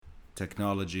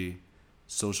technology,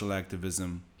 social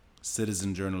activism,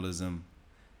 citizen journalism,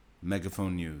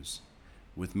 Megaphone News,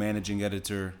 with managing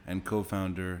editor and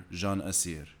co-founder Jean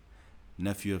Kassir,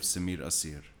 nephew of Samir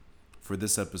Kassir, for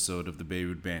this episode of the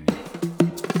Beirut Banyan.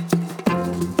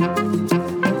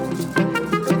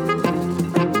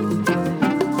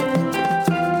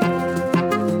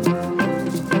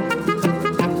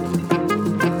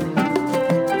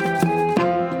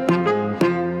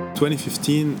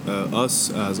 2015,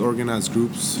 us as organized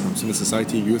groups from civil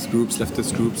society, youth groups,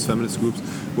 leftist groups, feminist groups,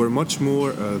 were much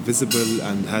more visible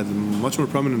and had a much more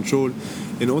prominent role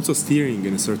in also steering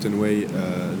in a certain way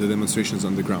the demonstrations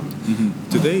on the ground. Mm-hmm.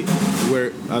 Today,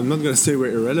 I'm not going to say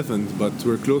we're irrelevant, but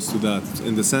we're close to that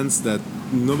in the sense that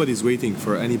nobody's waiting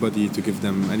for anybody to give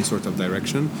them any sort of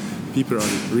direction. People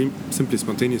are simply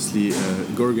spontaneously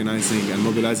organizing and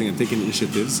mobilizing and taking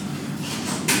initiatives.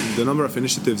 The number of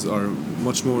initiatives are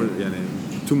much more,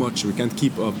 too much. We can't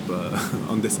keep up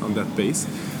on that pace,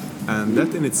 and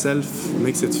that in itself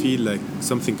makes it feel like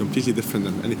something completely different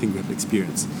than anything we've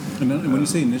experienced. And when you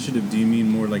say initiative, do you mean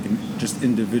more like just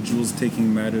individuals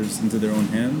taking matters into their own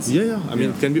hands? Yeah. I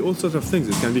mean, it can be all sorts of things.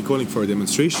 It can be calling for a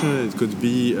demonstration. It could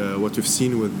be what we've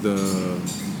seen with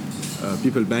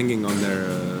people banging on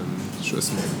their.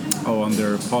 On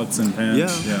their pots and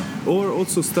pans. Yeah. Or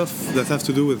also stuff that have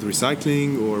to do with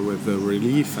recycling or with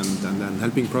relief and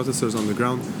helping protesters on the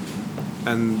ground.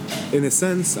 And in a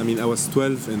sense, I mean, I was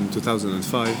 12 in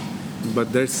 2005,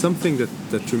 but there's something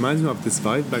that reminds me of this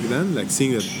vibe back then, like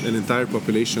seeing that an entire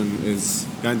population is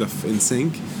kind of in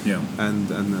sync. Yeah. And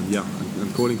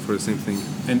calling for the same thing.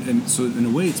 And so in a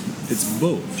way, it's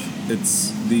both.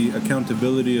 It's the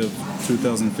accountability of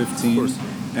 2015. Of course.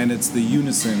 And it's the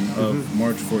unison of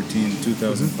March 14,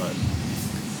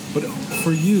 2005. But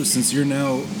for you, since you're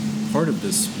now part of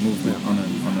this movement on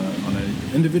an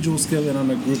individual scale and on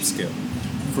a group scale,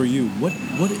 for you,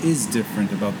 what is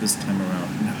different about this time around?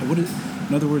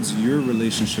 In other words, your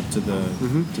relationship to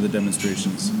the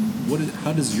demonstrations.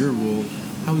 How has your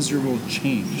role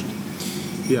changed?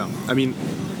 Yeah, I mean,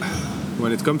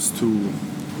 when it comes to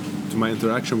my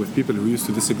interaction with people who used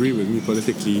to disagree with me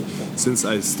politically, since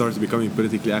I started becoming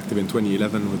politically active in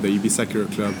 2011 with the EB Secular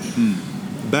Club.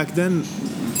 Back then,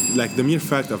 like the mere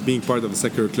fact of being part of a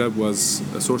secular club was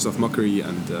a source of mockery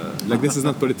and this is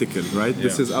not political, right? Yeah.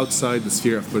 This is outside the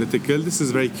sphere of political. This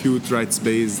is very cute,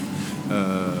 rights-based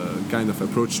kind of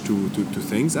approach to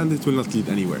things, and it will not lead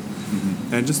anywhere.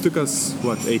 Mm-hmm. And it just took us,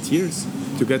 8 years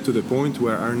to get to the point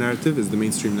where our narrative is the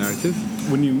mainstream narrative.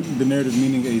 The narrative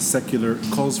meaning a secular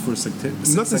calls for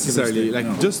not necessarily,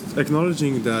 just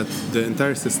acknowledging that the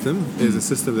entire system is a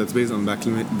system that's based on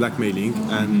blackmailing,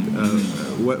 and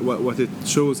what it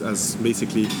shows as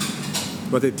basically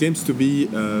what it claims to be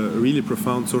really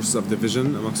profound sources of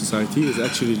division among society is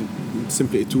actually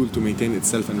simply a tool to maintain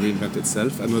itself and reinvent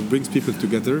itself. And what brings people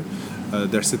together,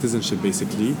 their citizenship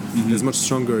basically, is much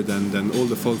stronger than all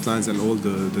the fault lines and all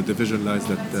the division lines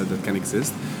that can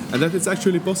exist. And that it's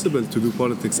actually possible to do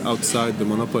politics outside the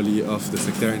monopoly of the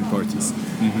sectarian parties.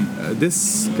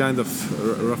 This kind of,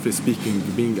 roughly speaking,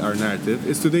 being our narrative,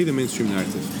 is today the mainstream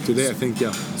narrative. Today, I think,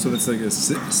 So that's like a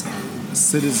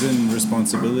citizen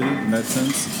responsibility in that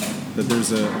sense, that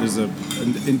there's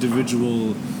an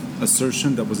individual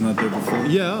assertion that was not there before.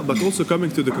 Yeah, but also coming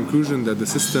to the conclusion that the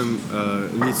system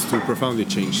needs to profoundly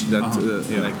change. That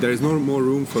there is no more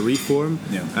room for reform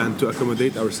and to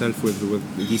accommodate ourselves with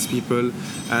these people,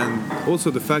 and also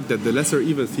the fact that the lesser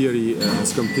evil theory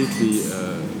has completely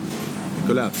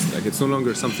collapsed. Like it's no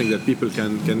longer something that people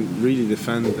can really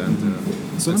defend and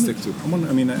stick to.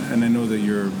 And I know that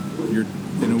you're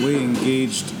in a way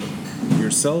engaged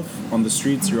yourself on the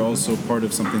streets. You're also part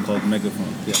of something called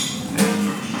Megaphone. Yeah.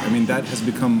 And that has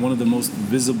become one of the most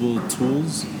visible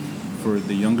tools for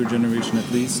the younger generation, at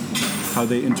least, how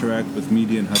they interact with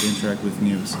media and how they interact with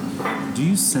news. Do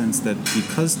you sense that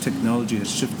because technology has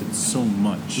shifted so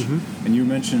much, and you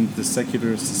mentioned the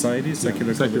secular society,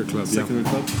 secular club,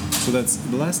 so that's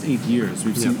the last 8 years,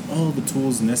 we've seen all the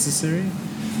tools necessary.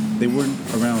 They weren't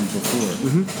around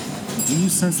before. Do you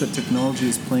sense that technology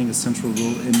is playing a central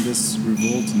role in this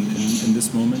revolt, in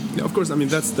this moment? Yeah, of course.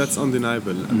 That's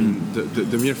undeniable.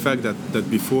 The mere fact that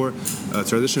before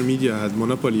traditional media had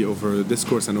monopoly over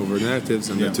discourse and over narratives,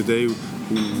 and that today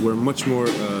we're much more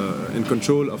in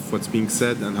control of what's being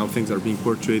said and how things are being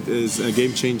portrayed is a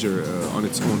game changer on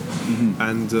its own.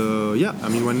 And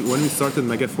when we started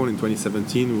Megaphone in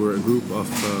 2017, we were a group of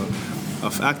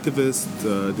activists,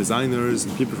 designers,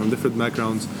 and people from different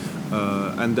backgrounds.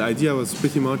 And the idea was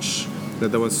pretty much that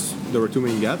there were two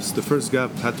main gaps. The first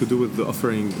gap had to do with the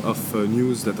offering of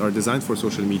news that are designed for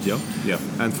social media. Yeah.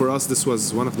 And for us, this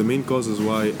was one of the main causes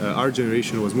why our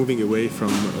generation was moving away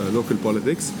from local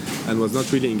politics and was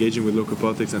not really engaging with local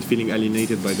politics and feeling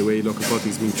alienated by the way local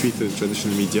politics is being treated in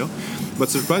traditional media. But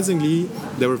surprisingly,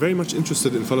 they were very much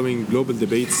interested in following global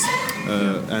debates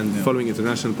and following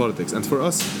international politics. And for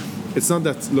us, it's not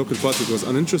that local politics was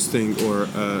uninteresting or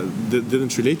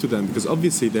didn't relate to them, because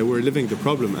obviously they were living the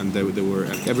problem and they were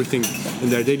everything in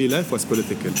their daily life was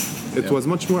political. It was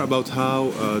much more about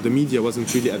how the media wasn't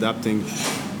really adapting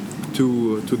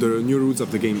to the new rules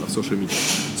of the game of social media.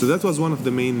 So that was one of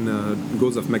the main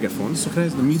goals of Megaphone. So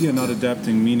guys, the media not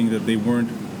adapting, meaning that they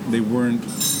weren't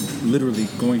literally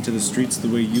going to the streets the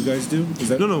way you guys do? Is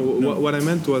that No. What I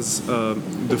meant was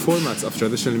the formats of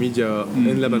traditional media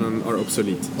in Lebanon are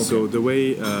obsolete. Okay. So the way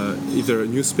either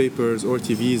newspapers or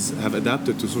TVs have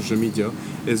adapted to social media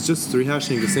is just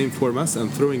rehashing the same formats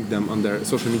and throwing them on their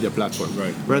social media platform,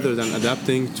 rather than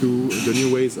adapting to the new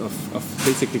ways of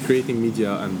basically creating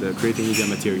media and creating media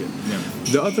material. Yeah.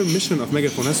 The other mission of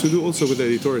Megaphone has to do also with the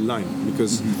editorial line,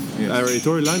 because our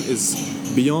editorial line is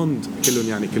beyond كلن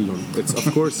يعني كلن. It's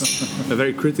of course a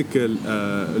very critical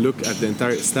look at the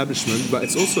entire establishment, but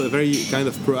it's also a very kind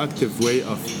of proactive way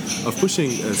of pushing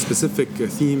specific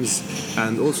themes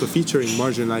and also featuring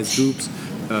marginalized groups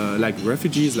like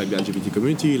refugees, like the LGBT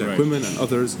community, like women and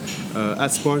others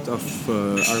as part of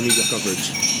our media coverage.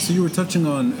 So you were touching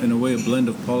on, in a way, a blend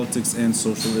of politics and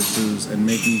social issues and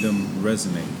making them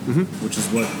resonate, which is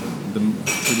what the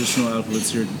traditional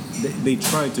outlets here, they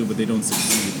try to, but they don't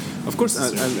succeed. Of course,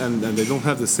 and they don't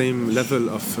have the same level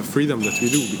of freedom that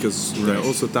we do, because they're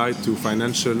also tied to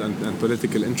financial and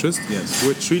political interest,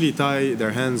 which really tie their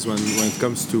hands when it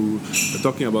comes to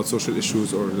talking about social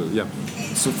issues or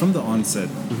So from the onset,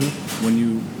 when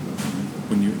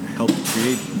you helped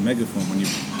create Megaphone, when you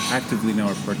actively now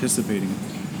are participating,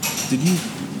 did you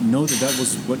know that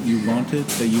was what you wanted?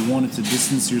 That you wanted to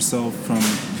distance yourself from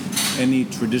any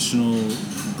traditional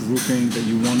grouping? That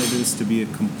you wanted this to be a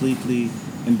completely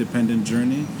independent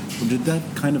journey, or did that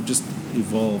kind of just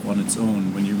evolve on its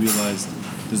own when you realized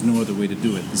there's no other way to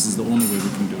do it? This is the only way we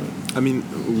can do it. I mean,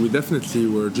 we definitely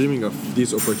were dreaming of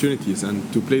these opportunities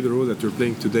and to play the role that we're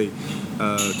playing today.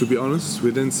 To be honest,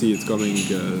 we didn't see it coming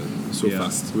so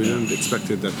fast. We didn't expect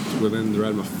it that within the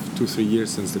realm of 2-3 years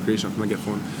since the creation of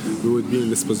Megaphone, we would be in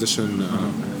this position,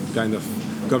 kind of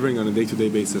covering on a day-to-day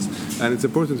basis. And it's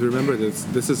important to remember that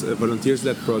this is a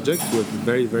volunteers-led project with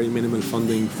very, very minimal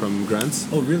funding from grants.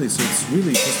 Oh, really? So it's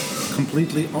really just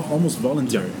completely, almost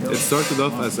voluntary? Yeah. It started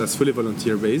off as fully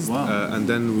volunteer-based, and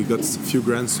then we got a few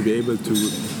grants to be able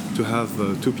to have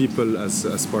 2 people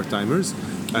as part-timers.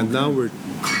 And now we're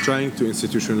trying to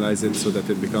institutionalize it so that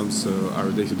it becomes our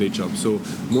day-to-day job. So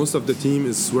most of the team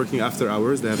is working after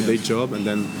hours. They have a day job, and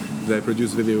then they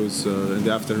produce videos in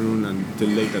the afternoon until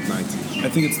late at night. I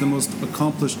think it's the most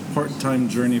accomplished part-time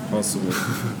journey possible,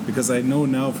 because I know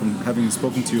now from having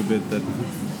spoken to you a bit that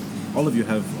all of you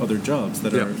have other jobs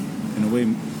that are, in a way,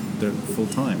 they're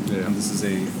full-time, and this is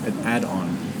an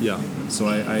add-on. Yeah. So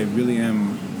I really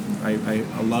am... I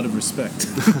a lot of respect.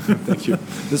 Thank you.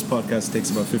 This podcast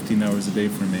takes about 15 hours a day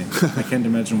for me. I can't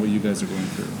imagine what you guys are going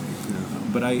through.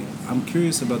 But I'm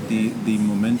curious about the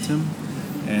momentum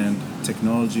and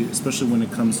technology, especially when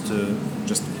it comes to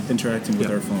just interacting with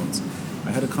our phones.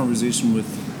 I had a conversation with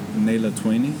Naila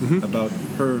Twaini about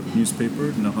her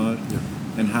newspaper, Nahar,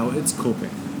 and how it's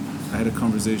coping. I had a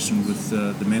conversation with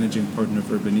the managing partner of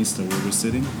Urbanista, where we're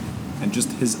sitting, and just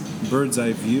his bird's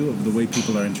eye view of the way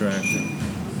people are interacting.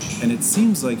 And it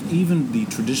seems like even the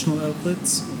traditional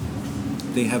outlets,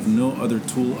 they have no other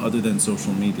tool other than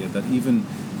social media, that even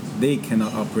they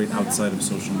cannot operate outside of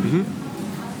social media.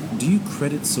 Do you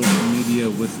credit social media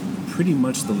with pretty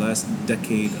much the last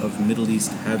decade of Middle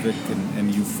East havoc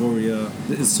and euphoria?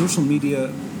 Is social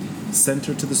media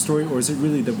center to the story, or is it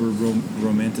really that we're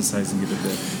romanticizing it a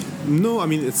bit? No, I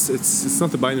mean, it's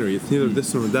not a binary. It's neither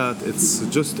this nor that. It's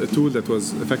just a tool that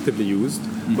was effectively used,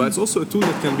 but it's also a tool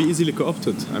that can be easily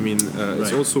co-opted. I mean,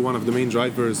 it's also one of the main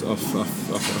drivers of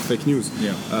fake news.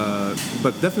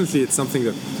 But definitely it's something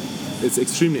that it's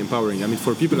extremely empowering. I mean,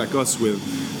 for people like us with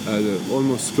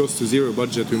almost close to zero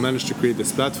budget, we managed to create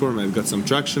this platform and got some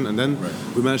traction, and then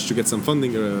we managed to get some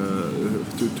funding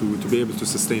to be able to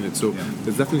sustain it. So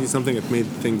it's definitely something that made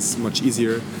things much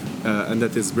easier, and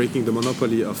that is breaking the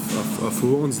monopoly of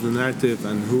who owns the narrative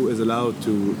and who is allowed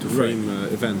to frame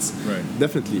events.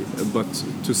 Definitely. But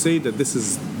to say that this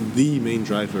is the main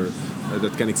driver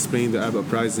that can explain the Arab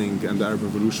uprising and the Arab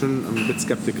revolution, I'm a bit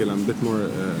skeptical. I'm a bit more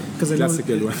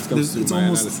classical when it comes to my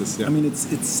analysis. I mean,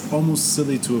 it's almost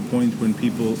silly to a point when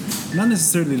people, not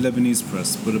necessarily Lebanese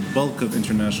press, but a bulk of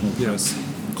international press,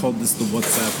 called this the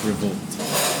WhatsApp revolt.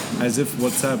 as if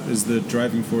WhatsApp is the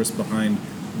driving force behind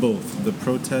both the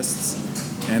protests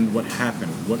and what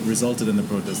happened, what resulted in the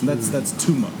protests. And that's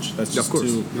too much. That's just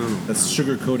too. That's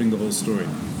sugarcoating the whole story.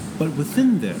 But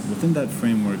within that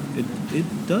framework,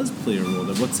 it does play a role.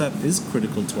 That WhatsApp is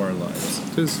critical to our lives.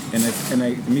 It is. And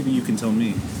I maybe you can tell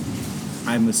me.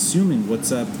 I'm assuming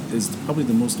WhatsApp is probably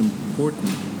the most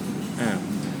important app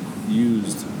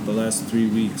used the last 3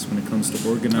 weeks when it comes to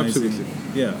organizing. Absolutely.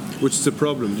 Yeah. Which is a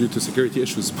problem due to security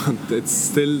issues, but it's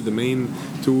still the main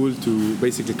tool to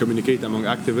basically communicate among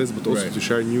activists, but also Right. to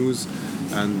share news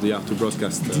and to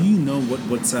broadcast. Do you know what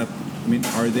WhatsApp? I mean,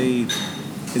 are they?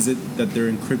 Is it that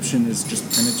their encryption is just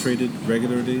penetrated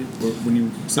regularly, or when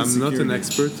you say I'm not an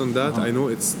expert on that. I know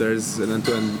there's an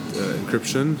end-to-end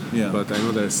encryption, but I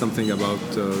know there's something about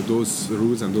those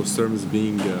rules and those terms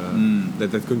being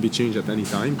that could be changed at any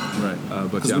time. Right.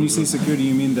 But Because when you say security,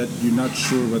 you mean that you're not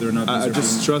sure whether or not these I are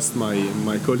just trust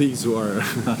my colleagues who are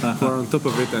who are on top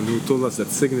of it and who told us that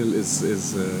Signal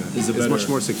is much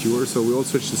more secure. So we all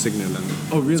switched to Signal,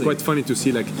 and it's quite funny to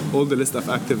see like all the list of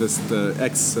activists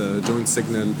joined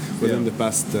Signal within the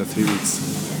past 3 weeks.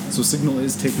 So Signal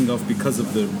is taking off because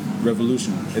of the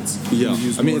revolution. It's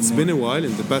used I mean, more it's and been more. a while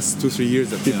in the past 2-3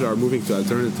 years that people are moving to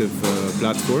alternative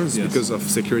platforms because of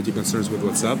security concerns with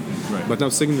WhatsApp. Right. But now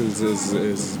Signal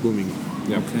is booming.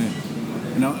 Yeah. Okay.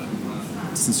 Now,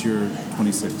 since you're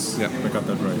 26, I got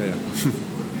that right. Yeah.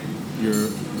 You're,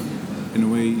 in a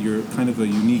way, you're kind of a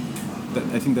unique.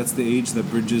 I think that's the age that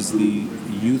bridges the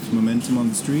youth momentum on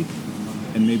the street,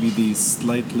 and maybe the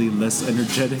slightly less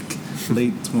energetic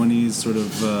late 20s, sort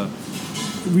of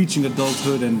reaching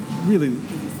adulthood and really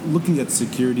looking at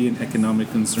security and economic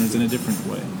concerns in a different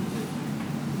way.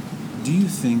 Do you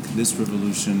think this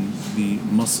revolution, the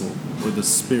muscle or the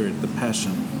spirit, the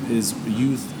passion, is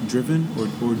youth driven,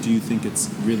 or do you think it's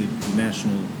really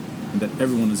national and that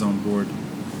everyone is on board?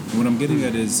 And what I'm getting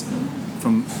at is,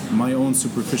 from my own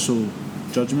superficial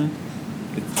judgment,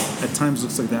 it at times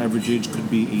looks like the average age could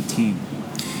be 18.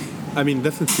 I mean,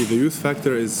 definitely the youth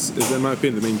factor is in my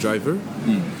opinion, the main driver.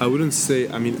 I wouldn't say,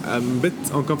 I mean, I'm a bit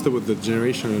uncomfortable with the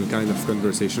generational kind of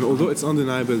conversation, although it's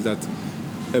undeniable that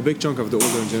a big chunk of the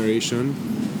older generation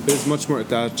is much more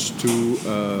attached to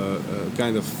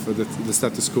kind of the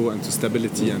status quo and to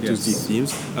stability and to these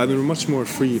themes, and they're much more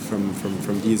free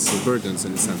from these burdens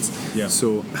in a sense.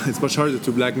 So it's much harder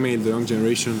to blackmail the young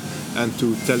generation and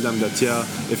to tell them that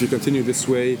if you continue this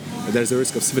way, there's a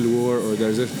risk of civil war or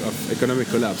there's a risk of economic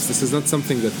collapse. This is not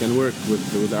something that can work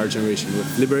with our generation.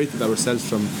 We've liberated ourselves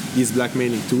from these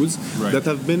blackmailing tools that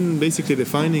have been basically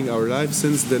defining our lives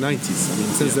since the 90s. I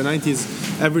mean, since the 90s,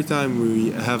 every time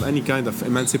we have any kind of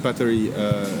emancipatory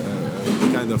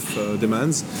kind of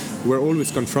demands, we're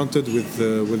always confronted with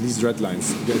these red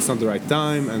lines. It's not the right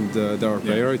time, and there are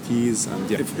priorities.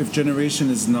 And if generation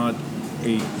is not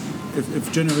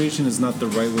if generation is not the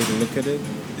right way to look at it,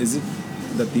 is it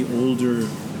that the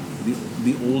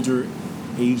older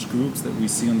age groups that we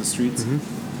see on the streets,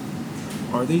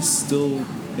 are they still,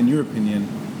 in your opinion,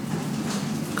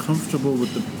 comfortable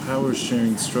with the power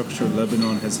sharing structure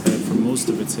Lebanon has had for most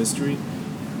of its history?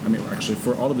 I mean, actually,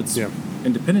 for all of its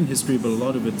independent history, but a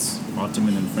lot of its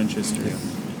Ottoman and French history.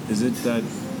 Is it that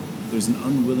there's an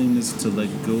unwillingness to let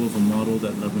go of a model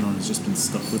that Lebanon has just been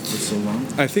stuck with for so long?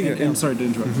 I think... I'm sorry to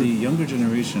interrupt. The younger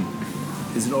generation,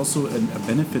 is it also a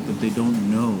benefit that they don't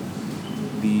know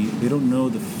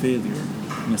the failure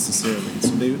necessarily? So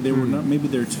they were not, maybe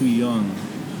they're too young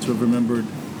to have remembered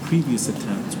previous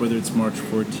attempts, whether it's March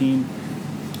 14,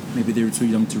 maybe they were too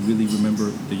young to really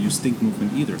remember the You Stink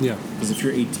movement either. Because if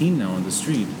you're 18 now on the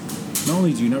street, not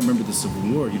only do you not remember the Civil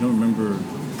War, you don't remember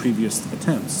previous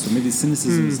attempts. So maybe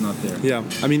cynicism is not there.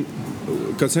 I mean,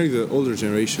 concerning the older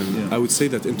generation, I would say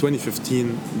that in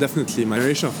 2015, definitely my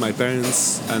generation of my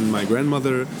parents and my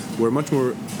grandmother were much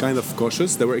more kind of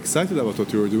cautious. They were excited about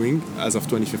what we were doing as of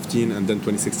 2015, and then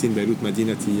 2016 Beirut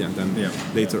Madinati, and then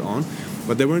later on,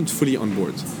 but they weren't fully on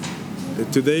board.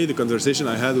 Today, the conversation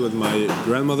I had with my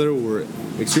grandmother were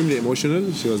extremely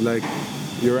emotional. She was like,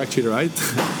 "You're actually right."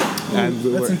 And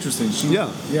that's interesting. She's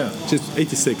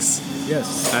 86.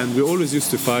 Yes. And we always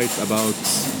used to fight about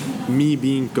me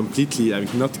being completely, I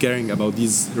mean, not caring about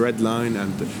these red line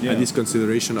and this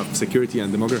consideration of security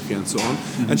and demography and so on.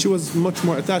 And she was much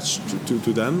more attached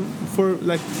to them for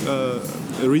like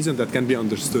a reason that can be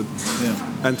understood.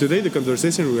 And today the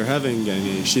conversation we're having, I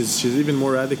mean, she's even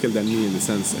more radical than me in the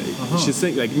sense. She's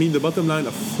saying, like me, the bottom line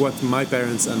of what my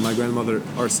parents and my grandmother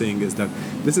are saying is that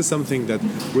this is something that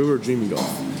we were dreaming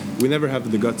of. We never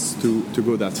have the guts to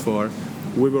go that far.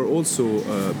 we were also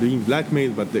being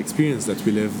blackmailed by the experience that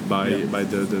we lived, by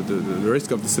the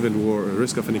risk of the civil war,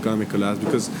 risk of an economic collapse,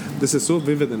 because this is so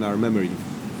vivid in our memory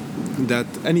that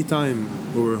any time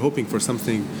we were hoping for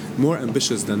something more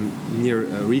ambitious than mere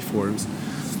reforms,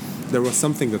 there was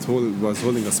something that was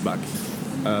holding us back.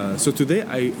 So today,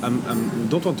 I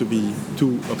don't want to be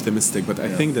too optimistic, but I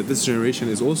think that this generation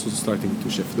is also starting to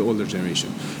shift, the older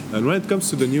generation. And when it comes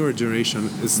to the newer generation,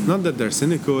 it's not that they're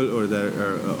cynical or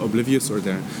they're oblivious or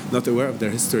they're not aware of their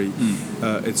history.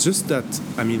 It's just that,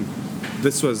 I mean,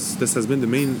 this has been the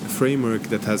main framework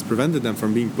that has prevented them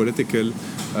from being political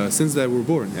since they were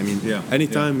born. I mean,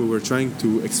 anytime we were trying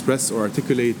to express or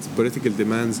articulate political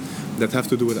demands that have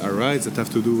to do with our rights, that have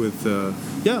to do with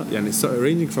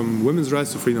ranging from women's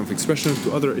rights to freedom of expression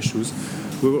to other issues,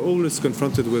 we were always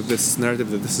confronted with this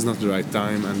narrative that this is not the right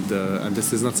time and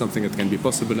this is not something that can be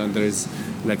possible, and there is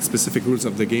like specific rules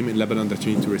of the game in Lebanon that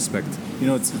you need to respect. You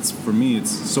know, it's for me,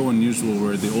 it's so unusual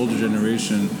where the older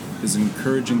generation is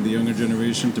encouraging the younger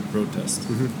generation to protest.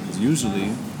 Because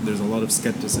usually there's a lot of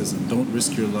skepticism. Don't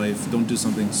risk your life. Don't do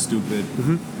something stupid.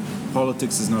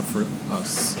 Politics is not for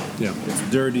us. Yeah, it's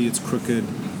dirty. It's crooked.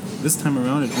 This time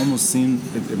around, it almost seemed.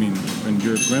 I mean, and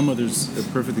your grandmother's a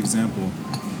perfect example.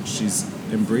 She's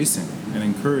embracing and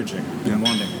encouraging and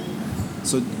wanting.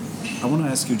 So, I want to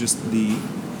ask you just the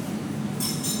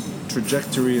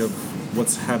trajectory of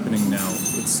what's happening now.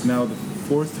 It's now the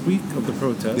 4th week of the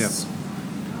protests.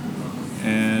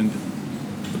 And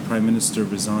the Prime Minister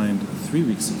resigned 3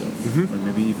 weeks ago, or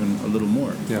maybe even a little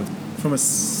more. From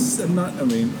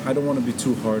I don't want to be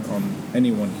too hard on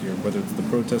anyone here, whether it's the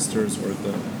protesters or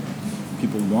the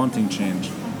people wanting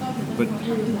change. But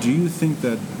do you think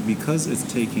that because it's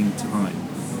taking time,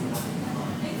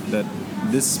 that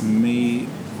this may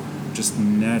just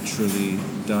naturally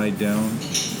die down?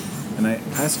 And I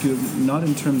ask you not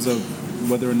in terms of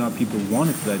whether or not people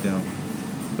want it to die down,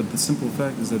 but the simple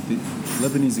fact is that the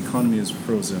Lebanese economy is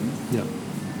frozen.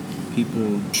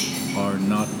 People are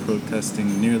not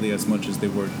protesting nearly as much as they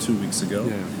were 2 weeks ago.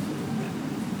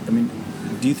 I mean,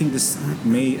 do you think this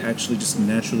may actually just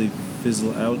naturally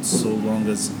fizzle out so long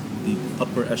as the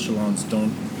upper echelons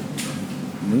don't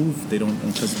move? They don't,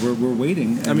 because we're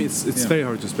waiting. I mean, it's very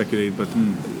hard to speculate, but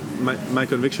my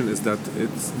conviction is that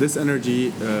this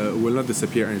energy will not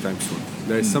disappear anytime soon.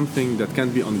 There is something that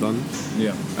can be undone.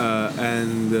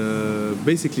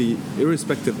 Basically,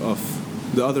 irrespective of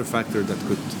the other factor that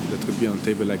could be on the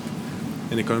table, like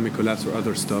an economic collapse or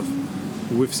other stuff,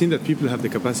 we've seen that people have the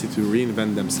capacity to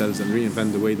reinvent themselves and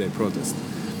reinvent the way they protest.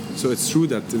 So it's true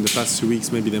that in the past 2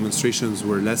 weeks, maybe demonstrations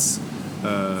were less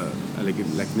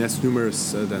less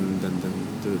numerous than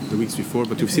the weeks before,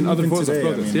 but we've seen other forms of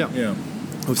protest.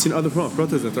 We've seen other forms of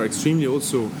protest that are extremely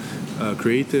also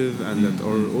creative and that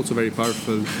are also very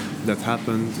powerful that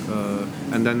happened.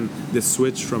 And then the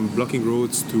switch from blocking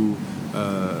roads to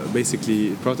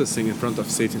basically protesting in front of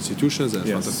state institutions and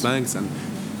in front of banks. And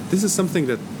this is something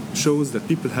that shows that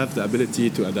people have the ability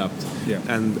to adapt.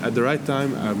 And at the right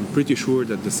time, I'm pretty sure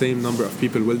that the same number of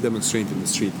people will demonstrate in the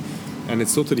street. And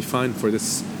it's totally fine for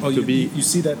this to be... You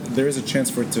see that there is a chance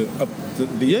for it to up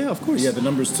of course. the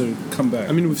numbers to come back.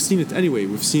 I mean, we've seen it anyway.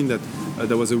 We've seen that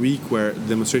there was a week where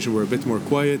demonstrations were a bit more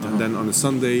quiet, and then on a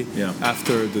Sunday,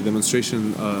 after the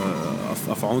demonstration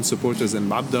of our own supporters in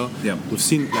Mabda, we've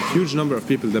seen a huge number of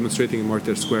people demonstrating in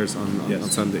Martyr Squares on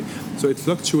Sunday. So it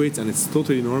fluctuates, and it's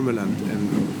totally normal.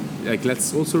 And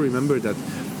let's also remember that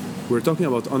we're talking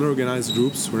about unorganized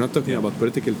groups. We're not talking about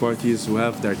political parties who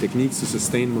have their techniques to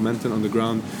sustain momentum on the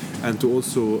ground and to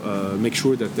also make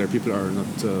sure that their people are not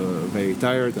very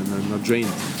tired and are not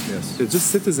drained. It's just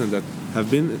citizens that have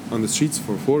been on the streets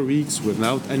for 4 weeks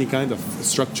without any kind of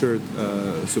structured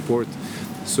support.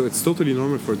 So it's totally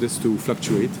normal for this to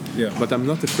fluctuate. But I'm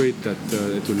not afraid that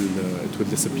it will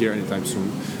disappear anytime soon.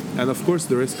 And of course,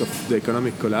 the risk of the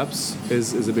economic collapse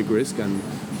is a big risk. And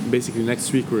basically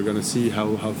next week we're going to see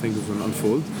how things will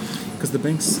unfold. Because the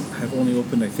banks have only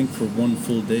opened, I think, for 1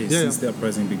 full day since the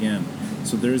uprising began.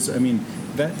 So there's, couldn't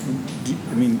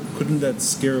that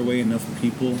scare away enough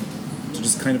people to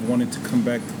just kind of wanting to come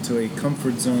back to a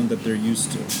comfort zone that they're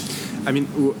used to? I mean,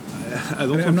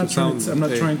 I'm not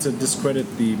trying to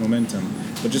discredit the momentum,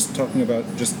 but just talking about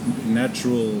just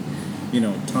natural,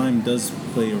 time does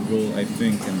play a role, I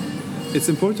think. And it's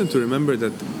important to remember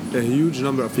that a huge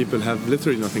number of people have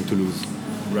literally nothing to lose.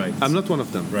 Right. I'm not one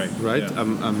of them. Right. Yeah.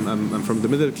 I'm from the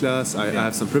middle class. I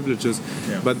have some privileges,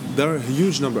 but there are a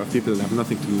huge number of people that have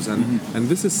nothing to lose, and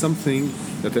this is something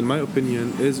that, in my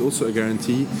opinion, is also a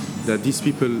guarantee that these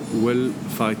people will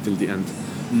fight till the end.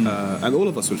 and all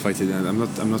of us will fight it. And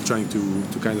I'm not trying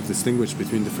to kind of distinguish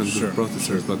between different group of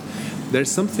protesters, but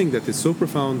there's something that is so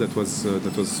profound that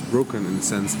was broken in a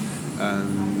sense,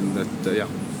 and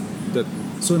that.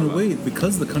 So in a way,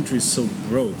 because the country is so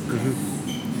broke,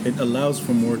 it allows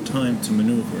for more time to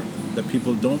maneuver. That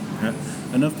people don't have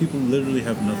enough. People literally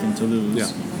have nothing to lose.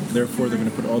 Yeah. Therefore, they're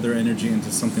going to put all their energy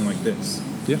into something like this.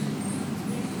 Yeah.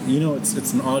 You know,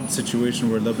 it's an odd situation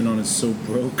where Lebanon is so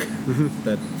broke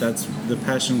that's the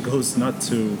passion goes not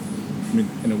to. I mean,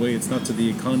 in a way, it's not to the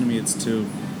economy; it's to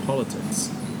politics,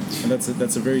 and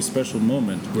that's a very special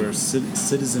moment where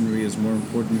citizenry is more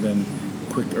important than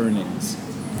quick earnings.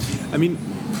 I mean,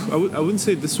 I wouldn't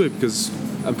say it this way because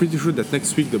I'm pretty sure that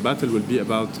next week the battle will be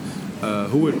about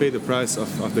who will pay the price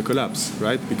of the collapse,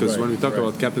 right? Because when we talk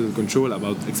about capital control,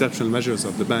 about exceptional measures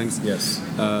of the banks,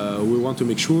 we want to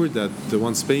make sure that the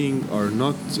ones paying are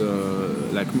not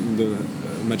like the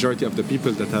majority of the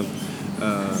people that have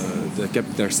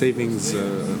kept their savings,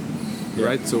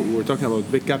 right? So we're talking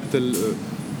about big capital,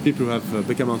 people who have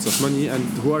big amounts of money and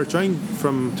who are trying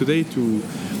from today to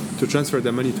transfer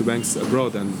their money to banks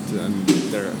abroad, and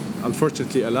they're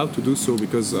unfortunately allowed to do so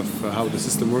because of how the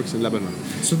system works in Lebanon.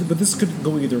 So, but this could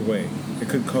go either way. It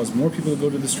could cause more people to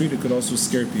go to the street. It could also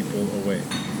scare people away.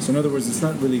 So, in other words, it's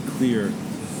not really clear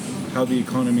how the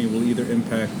economy will either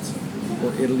impact,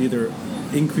 or it'll either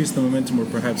increase the momentum or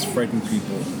perhaps frighten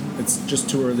people. It's just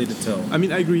too early to tell. I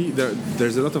mean, I agree.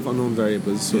 There's a lot of unknown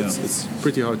variables, so it's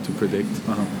pretty hard to predict.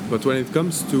 But when it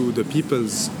comes to the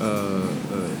people's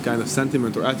kind of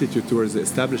sentiment or attitude towards the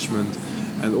establishment,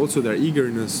 and also their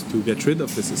eagerness to get rid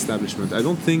of this establishment, I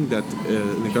don't think that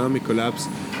an economic collapse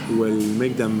will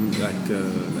make them like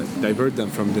divert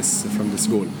them from this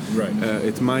goal. Right.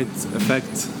 It might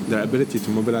affect their ability to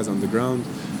mobilize on the ground,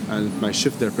 and it might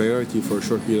shift their priority for a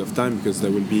short period of time because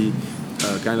they will be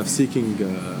kind of seeking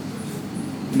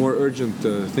more urgent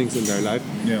things in their life.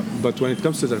 Yeah. But when it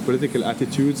comes to their political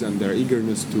attitudes and their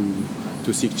eagerness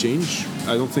to seek change,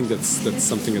 I don't think that's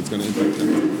something that's going to impact them.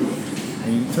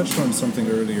 And you touched on something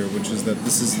earlier, which is that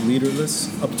this is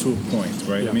leaderless up to a point,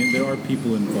 right? Yeah. I mean, there are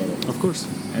people involved. Of course.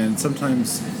 And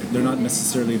sometimes they're not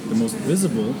necessarily the most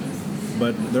visible,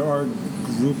 but there are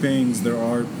groupings, there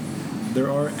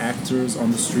are actors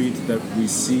on the street that we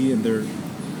see, and they're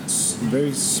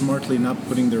very smartly not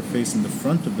putting their face in the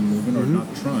front of the movement or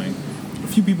not trying. A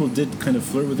few people did kind of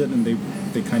flirt with it, and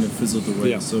they kind of fizzled away.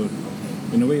 Yeah. So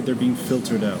in a way, they're being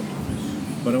filtered out.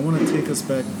 But I want to take us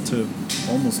back to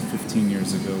almost 15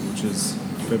 years ago, which is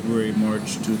February,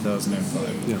 March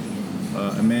 2005.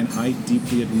 Yeah. A man I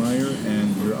deeply admire,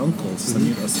 and your uncle,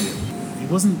 Samir Asir. He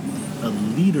wasn't a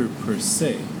leader per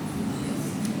se,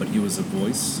 but he was a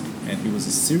voice, and he was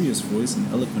a serious voice, an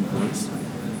eloquent voice,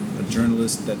 a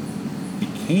journalist that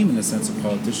became, in a sense, a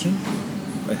politician,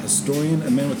 a historian, a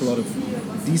man with a lot of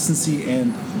decency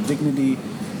and dignity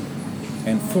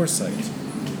and foresight.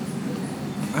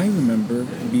 I remember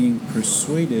being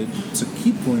persuaded to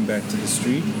keep going back to the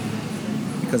street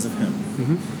because of him.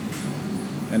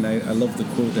 And I love the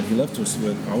quote that he left us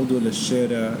with, عودوا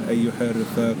للشارع أيها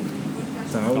الرفاق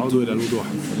تعودوا إلى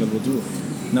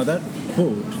الوضوح. Now that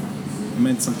quote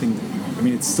meant something. I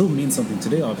mean, it still means something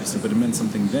today, obviously, but it meant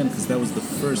something then because that was the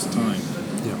first time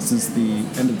since the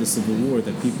end of the Civil War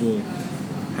that people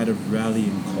had a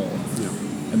rallying call.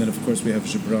 And then, of course, we have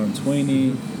Gibran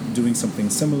Twaini doing something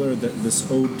similar, that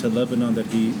this ode to Lebanon that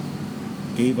he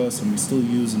gave us and we still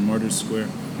use in Martyrs Square.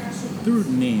 There were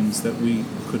names that we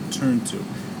could turn to.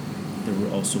 There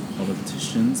were also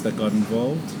politicians that got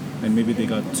involved, and maybe they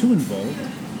got too involved.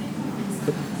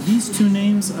 But these two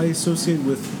names I associate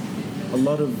with a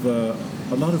lot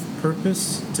of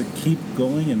purpose to keep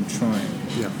going and trying.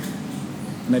 Yeah.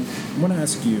 And I want to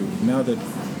ask you, now that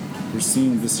we're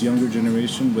seeing this younger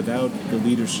generation without the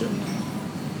leadership,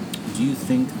 do you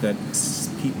think that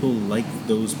people like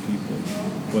those people,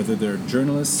 whether they're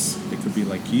journalists, they could be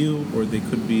like you, or they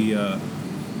could be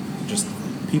just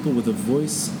people with a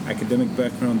voice, academic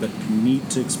background that need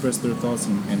to express their thoughts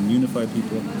and unify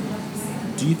people,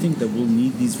 do you think that we'll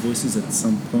need these voices at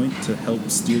some point to help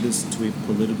steer this to a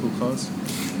political cause?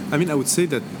 I mean, I would say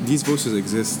that these voices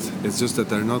exist. It's just that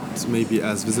they're not maybe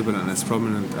as visible and as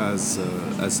prominent as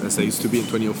they used to be in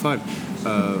 2005.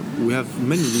 We have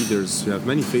many leaders, we have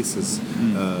many faces,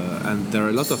 and there are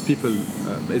a lot of people.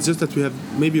 It's just that we have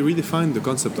maybe redefined the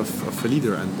concept of a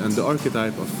leader and the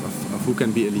archetype of who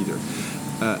can be a leader.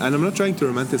 And I'm not trying to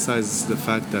romanticize the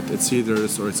fact that it's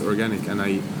leaders or it's organic, and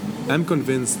I am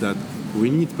convinced that we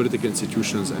need political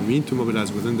institutions and we need to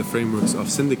mobilize within the frameworks of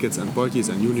syndicates and parties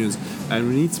and unions, and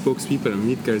we need spokespeople and we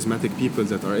need charismatic people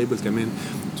that are able to come in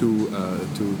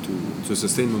to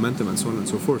sustain momentum and so on and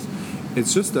so forth.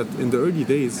 It's just that in the early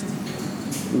days,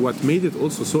 what made it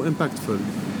also so impactful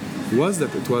was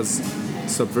that it was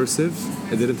subversive.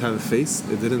 It didn't have a face.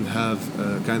 It didn't have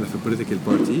a kind of a political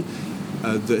party.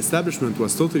 The establishment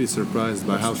was totally surprised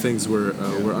by how things were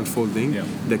unfolding. Yeah.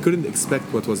 They couldn't expect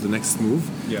what was the next move.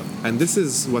 Yeah. And this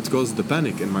is what caused the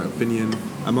panic, in my opinion,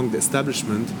 among the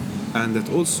establishment, and that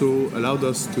also allowed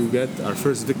us to get our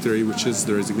first victory, which is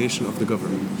the resignation of the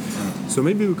government. So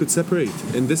maybe we could separate.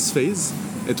 In this phase,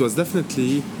 it was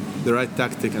definitely the right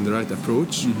tactic and the right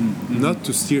approach, not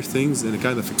to steer things in a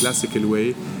kind of a classical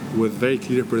way with very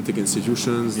clear political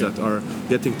institutions that are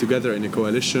getting together in a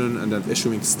coalition and then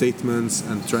issuing statements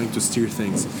and trying to steer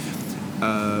things.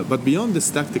 But beyond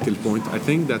this tactical point, I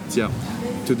think that,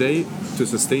 today, to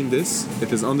sustain this,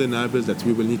 it is undeniable that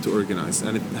we will need to organize,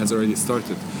 and it has already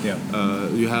started.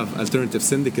 You have alternative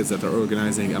syndicates that are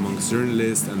organizing amongst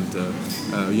journalists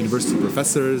and university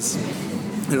professors,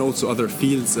 and also other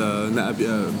fields,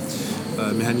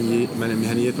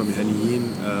 مهنيات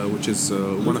ومهنيين, which is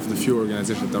one of the few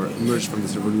organizations that are emerged from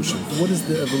this revolution. What is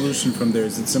the evolution from there?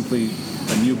 Is it simply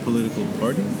a new political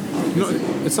party? No,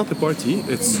 it's not a party.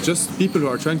 It's just people who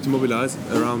are trying to mobilize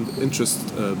around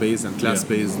interest-based and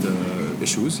class-based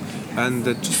issues, and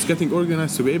just getting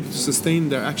organized to be able to sustain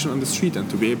their action on the street and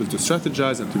to be able to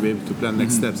strategize and to be able to plan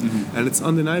next steps. And it's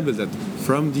undeniable that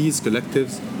from these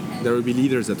collectives, there will be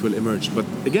leaders that will emerge. But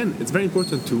again, it's very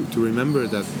important to remember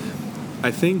that I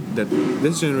think that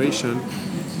this generation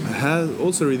has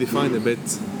also redefined a bit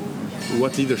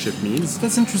what leadership means.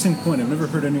 That's an interesting point. I've never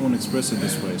heard anyone express it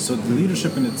this way. So the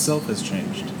leadership in itself has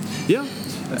changed. Yeah.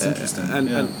 That's interesting.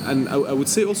 And I would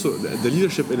say also the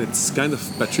leadership in its kind of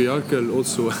patriarchal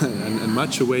also and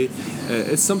macho way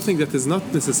is something that is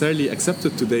not necessarily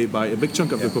accepted today by a big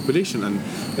chunk of the population. And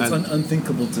it's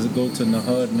unthinkable to go to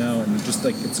Nahar now and just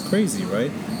like, it's crazy,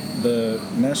 right? The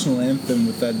national anthem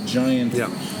with that giant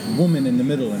woman in the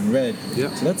middle in red.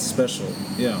 Yeah. So that's special.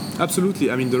 Yeah. Absolutely.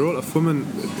 I mean, the role of women,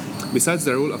 besides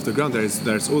the role of the ground,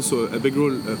 there's also a big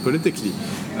role politically.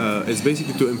 It's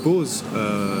basically to impose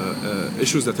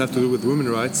issues that have to do with women's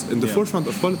rights in the forefront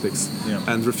of politics,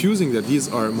 and refusing that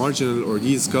these are marginal or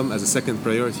these come as a second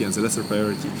priority, as a lesser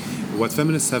priority. What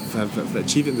feminists have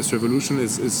achieved in this revolution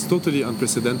is totally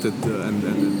unprecedented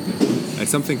and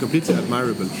something completely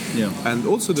admirable. Yeah. And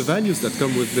also the values that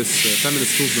come with this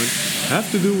feminist movement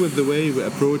have to do with the way we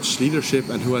approach leadership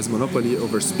and who has monopoly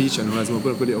over speech and who has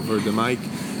monopoly over the mic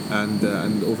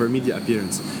and over media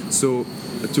appearance. So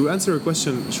to answer your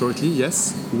question shortly,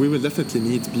 yes, we will definitely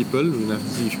need people, we will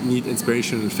need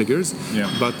inspirational figures,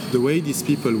 but the way these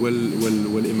people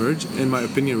will emerge, in my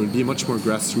opinion, will be much more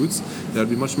grassroots. They'll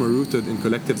be much more rooted in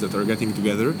collectives that are getting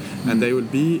together, and they will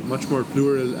be much more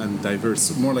plural and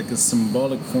diverse. More like a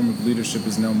symbolic form of leadership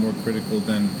is now more critical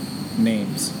than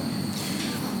names.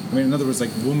 I mean, in other words,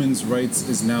 like women's rights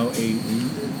is now a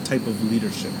type of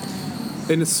leadership.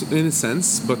 In a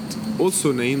sense, but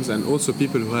also names and also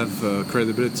people who have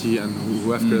credibility and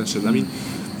who have credentials. I mean,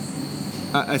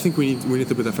 I think we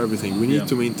need a bit of everything. We need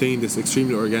to maintain this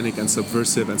extremely organic and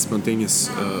subversive and spontaneous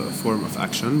form of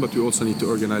action, but we also need to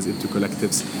organize into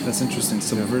collectives. That's interesting,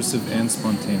 subversive and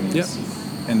spontaneous.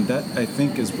 Yeah. And that, I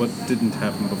think, is what didn't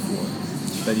happen before.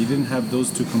 That you didn't have those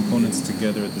two components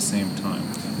together at the same time.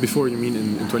 Before, you mean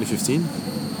in 2015?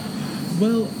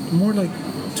 Well, more like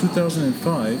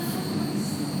 2005.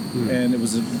 And it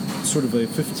was a sort of a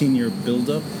 15-year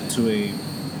build-up to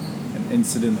an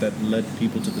incident that led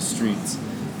people to the streets.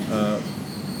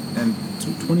 And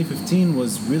 2015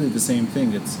 was really the same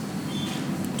thing. It's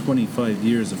 25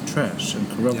 years of trash and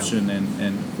corruption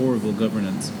and horrible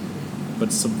governance.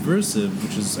 But subversive,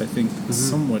 which is, I think,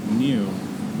 somewhat new,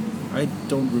 I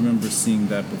don't remember seeing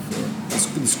that before.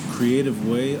 This creative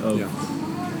way of,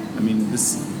 I mean,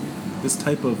 this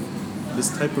type of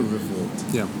revolt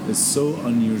is so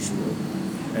unusual,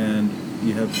 and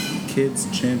you have kids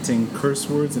chanting curse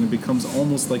words, and it becomes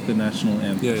almost like the national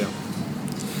anthem.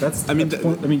 That's I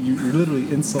mean, you're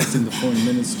literally insulting the foreign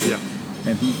minister,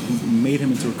 and he made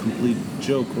him into a complete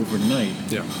joke overnight.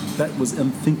 That was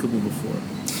unthinkable before.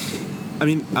 I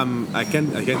mean, I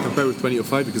can't compare with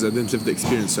 2005 because I didn't live the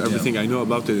experience, so everything I know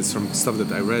about it is from stuff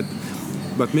that I read.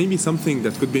 But maybe something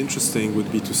that could be interesting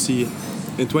would be to see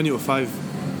in 2005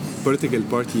 political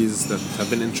parties that have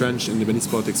been entrenched in Lebanese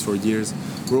politics for years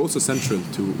were also central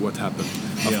to what happened.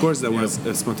 Of course, there was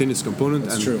a spontaneous component,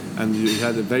 and you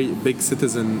had a very big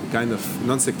citizen kind of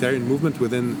non-sectarian movement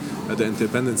within the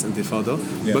independence intifada.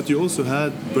 But you also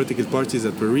had political parties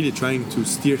that were really trying to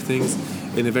steer things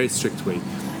in a very strict way.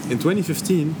 In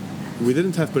 2015, we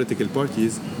didn't have political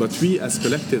parties, but we as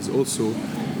collectives also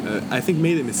I think,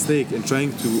 made a mistake in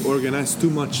trying to organize too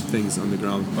much things on the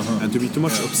ground and to be too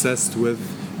much obsessed with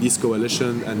these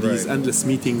coalition and these endless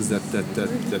meetings that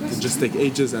just take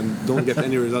ages and don't get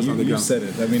any results on the ground. You said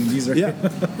it. I mean, these are... Yeah.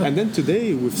 And then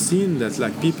today we've seen that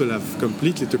like people have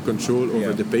completely took control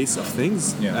over the pace of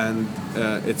things, and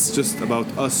it's just about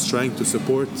us trying to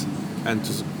support and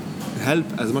to help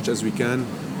as much as we can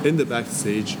in the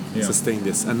backstage sustain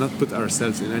this and not put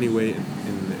ourselves in any way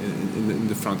in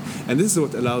the front. And this is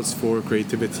what allows for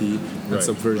creativity and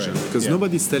subversion, because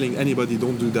nobody's telling anybody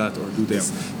don't do that or do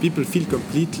this. People feel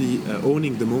completely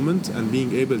owning the moment and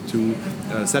being able to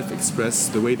self-express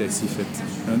the way they see fit.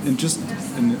 And just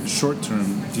in the short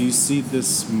term, do you see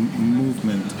this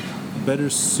movement better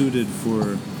suited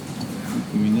for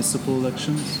municipal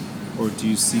elections, or do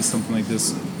you see something like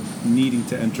this needing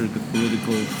to enter the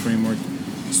political framework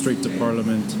straight to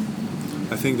parliament?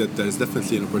 I think that there is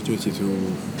definitely an opportunity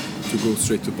to go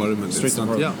straight to parliament. Straight to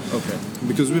parliament. Yeah. Okay.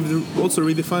 Because we've also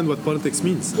redefined what politics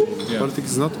means.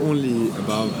 Politics is not only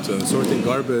about sorting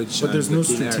garbage. But there's no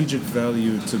strategic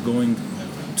value to going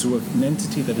to an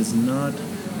entity that is not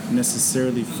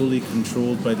necessarily fully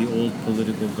controlled by the old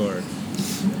political guard.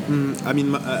 I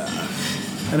mean,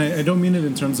 and I don't mean it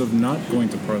in terms of not going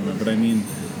to parliament, but I mean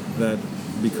that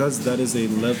because that is a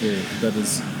level that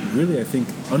is really, I think,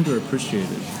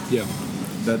 underappreciated. Yeah.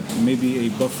 That maybe a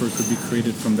buffer could be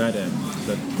created from that end.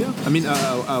 I mean,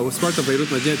 I was part of Beirut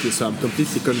Madinati, so I'm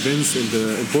completely convinced in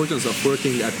the importance of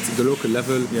working at the local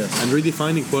level and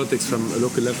redefining politics from a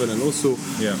local level, and also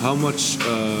how much.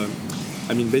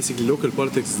 I mean, basically, local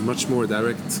politics is a much more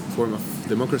direct form of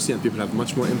democracy, and people have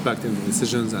much more impact in the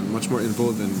decisions and much more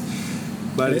involved in.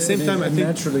 But at the same time, I think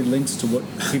naturally links to what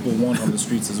people want on the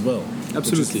streets as well.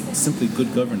 Absolutely, which is simply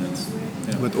good governance.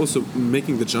 Yeah. But also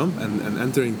making the jump and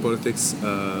entering politics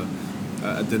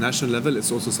at the national level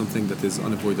is also something that is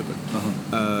unavoidable.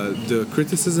 The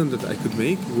criticism that I could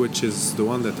make, which is the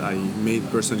one that I made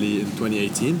personally in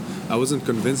 2018, I wasn't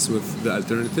convinced with the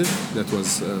alternative that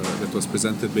was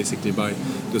presented basically by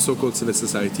the so-called civil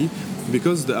society,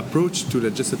 because the approach to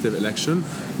legislative election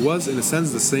was in a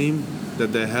sense the same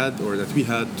that they had or that we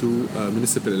had to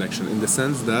municipal election, in the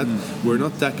sense that we're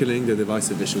not tackling the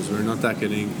divisive issues, we're not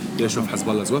tackling the issue of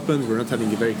Hezbollah's weapons, we're not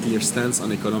having a very clear stance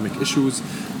on economic issues,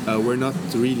 we're not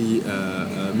really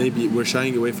maybe we're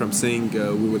shying away from saying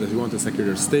we want a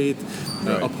secular state,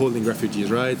 upholding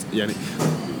refugees' rights.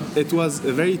 It was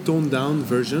a very toned down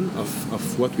version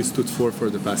of what we stood for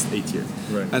the past 8 years.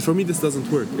 And for me, this doesn't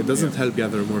work. It doesn't help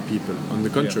gather more people. On the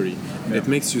contrary, it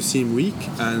makes you seem weak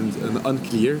and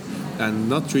unclear and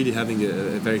not really having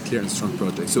a very clear and strong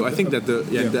project. So I think that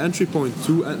the entry point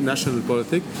to national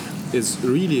politics is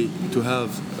really to have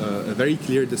a very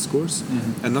clear discourse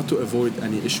and not to avoid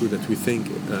any issue that we think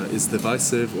is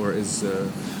divisive or is,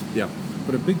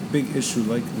 But a big issue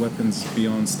like weapons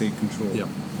beyond state control,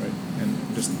 right?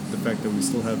 And just the fact that we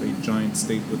still have a giant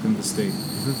state within the state.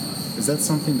 Is that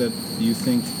something that you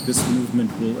think this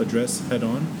movement will address head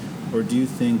on? Or do you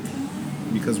think,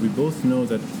 because we both know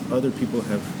that other people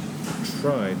have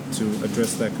tried to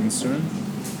address that concern,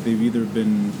 they've either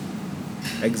been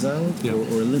exiled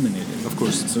or eliminated? Of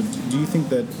course. So do you think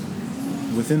that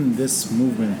within this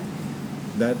movement,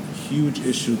 that huge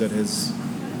issue that has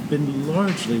been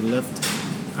largely left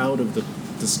out of the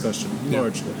discussion,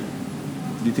 largely,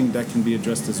 do you think that can be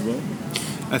addressed as well?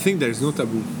 I think there is no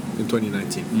taboo in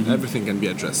 2019. Everything can be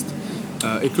addressed,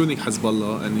 including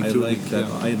Hezbollah and including.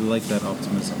 I like that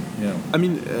optimism. Yeah. I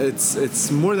mean,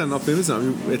 it's more than optimism. I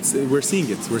mean, we're seeing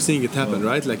it. We're seeing it happen,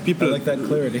 right? Like people. I like that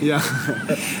clarity. Yeah.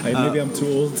 Maybe I'm too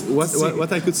old.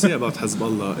 What I could say about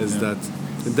Hezbollah is that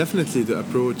definitely the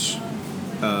approach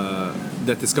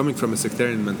that is coming from a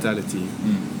sectarian mentality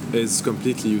is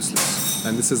completely useless,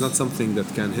 and this is not something that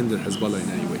can hinder Hezbollah in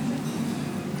any way.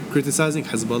 Criticizing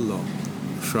Hezbollah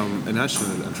from a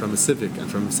national and from a civic and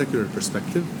from a secular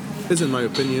perspective is, in my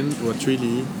opinion, what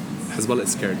really Hezbollah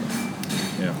is scared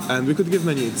of. And we could give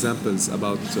many examples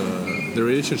about the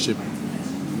relationship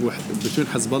between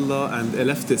Hezbollah and a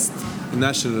leftist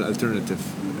national alternative.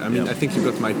 I mean, I think you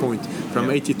got my point, from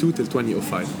 82 till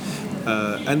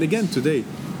 2005. And again, today,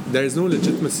 there is no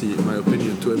legitimacy, in my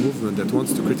opinion, to a movement that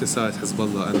wants to criticize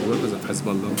Hezbollah and the weapons of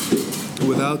Hezbollah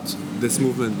without this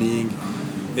movement being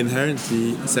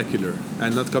inherently secular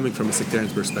and not coming from a sectarian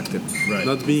perspective. Right.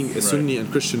 Not being a Right. Sunni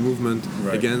and Christian movement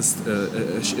Right. against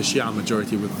a Shia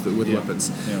majority with Yeah.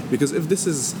 weapons. Yeah. Because if this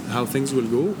is how things will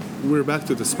go, we're back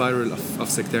to the spiral of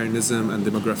sectarianism and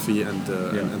demography and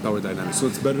power dynamics. So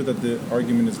it's better that the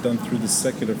argument is done through the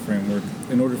secular framework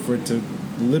in order for it to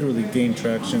literally gain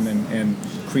traction and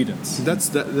credence. That's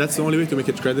the only way to make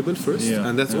it credible first, Yeah,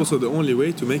 and that's yeah. also the only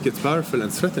way to make it powerful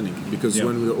and threatening. Because Yeah.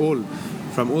 when we're all,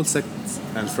 from all sects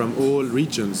and from all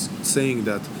regions, saying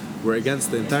that we're against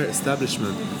the entire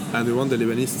establishment and we want the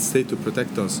Lebanese state to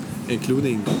protect us,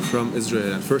 including from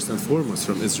Israel and first and foremost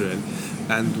from Israel,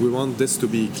 and we want this to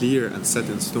be clear and set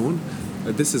in stone,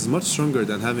 this is much stronger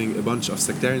than having a bunch of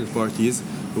sectarian parties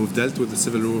who've dealt with the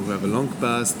civil war, who have a long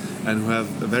past, and who have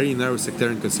a very narrow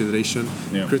sectarian consideration,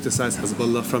 Yeah. criticize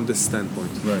Hezbollah from this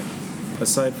standpoint. Right.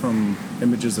 Aside from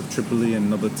images of Tripoli and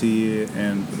Nabati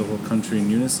and the whole country in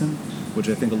unison, which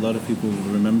I think a lot of people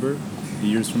will remember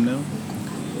years from now,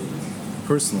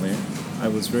 personally, I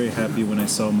was very happy when I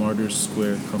saw Martyrs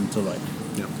Square come to life.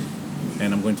 Yeah.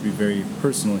 And I'm going to be very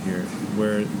personal here,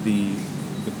 where the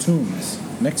tombs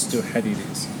next to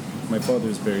Hariris, my father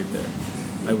is buried there.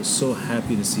 I was so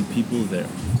happy to see people there.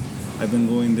 I've been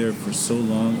going there for so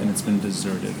long and it's been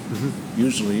deserted.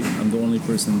 Usually, I'm the only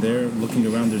person there. Looking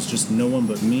around, there's just no one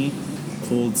but me.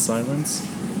 Cold silence.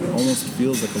 It almost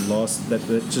feels like a loss, that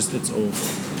it's over.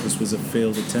 This was a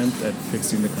failed attempt at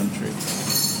fixing the country.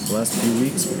 The last few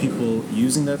weeks, people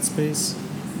using that space,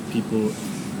 people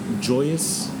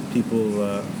joyous,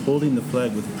 people holding the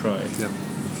flag with pride. Yeah.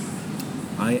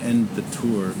 I end the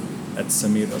tour at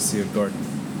Samir Asir Garden,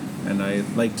 and I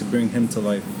like to bring him to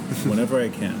life whenever I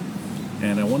can.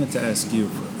 And I wanted to ask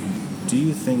you, do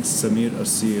you think Samir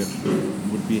Asir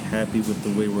would be happy with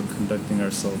the way we're conducting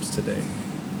ourselves today?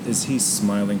 Is he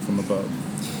smiling from above,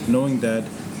 knowing that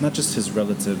not just his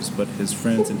relatives, but his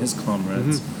friends and his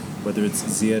comrades, whether it's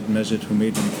Ziad Majid, who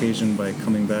made an occasion by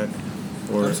coming back,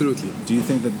 or Absolutely. do you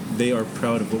think that they are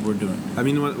proud of what we're doing? I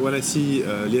mean, when I see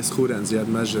Lies Khoura and Ziad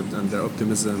Majid and their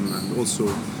optimism, and also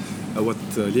what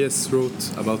Lies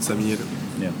wrote about Samir,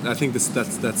 Yeah. I think that's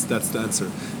the answer.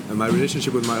 And my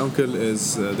relationship with my uncle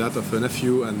is that of a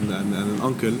nephew and an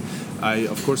uncle. I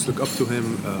of course look up to him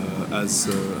as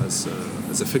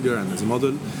a figure and as a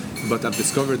model, but I've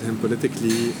discovered him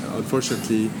politically,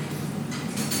 unfortunately,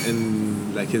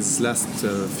 in like his last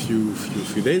few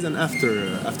days and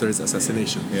after his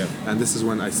assassination. Yeah. And this is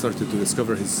when I started to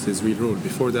discover his real role.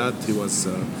 Before that, he was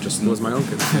Just he was my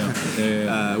uncle.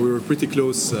 Yeah. We were pretty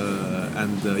close,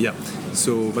 yeah.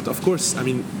 So, but of course, I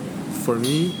mean, for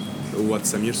me, what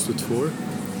Samir stood for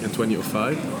in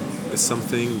 2005 is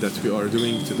something that we are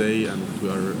doing today, and we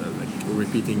are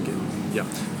repeating.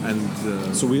 And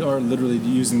So we are literally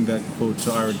using that quote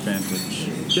to our advantage.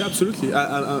 yeah, absolutely.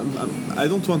 I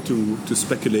don't want to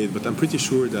speculate, but I'm pretty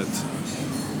sure that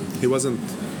he wasn't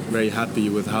very happy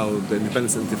with how the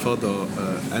independence intifada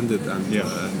ended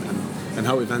and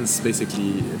how events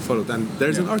basically followed. And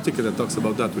there's an article that talks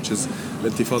about that, which is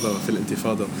الانتفاضة في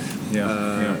الانتفاضة.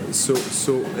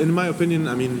 So in my opinion,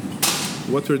 I mean,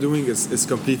 what we're doing is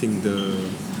completing the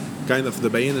kind of the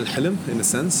bayan al-hilm in a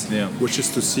sense, which is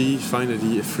to see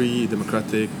finally a free,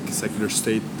 democratic, secular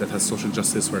state that has social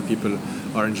justice where people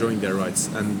are enjoying their rights.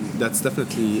 And that's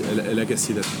definitely a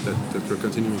legacy that we're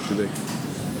continuing today.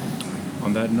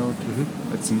 On that note,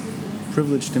 it's a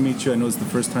privilege to meet you. I know it's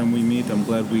the first time we meet. I'm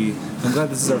glad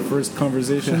this is our first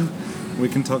conversation. We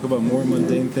can talk about more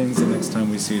mundane things the next time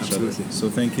we see each Absolutely. other. So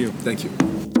thank you. Thank you.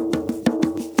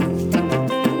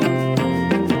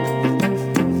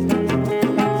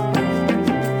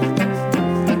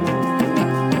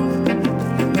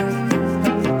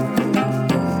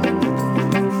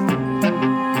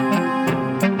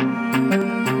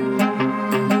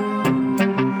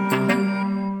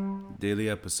 Daily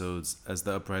episodes as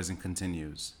the uprising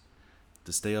continues.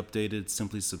 To stay updated,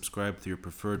 simply subscribe to your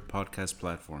preferred podcast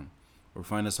platform or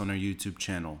find us on our YouTube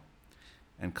channel.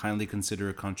 And kindly consider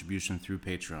a contribution through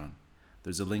Patreon.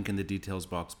 There's a link in the details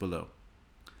box below.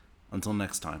 Until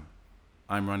next time,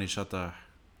 I'm Rani Shatah,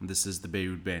 and this is the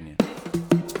Beirut Banyan.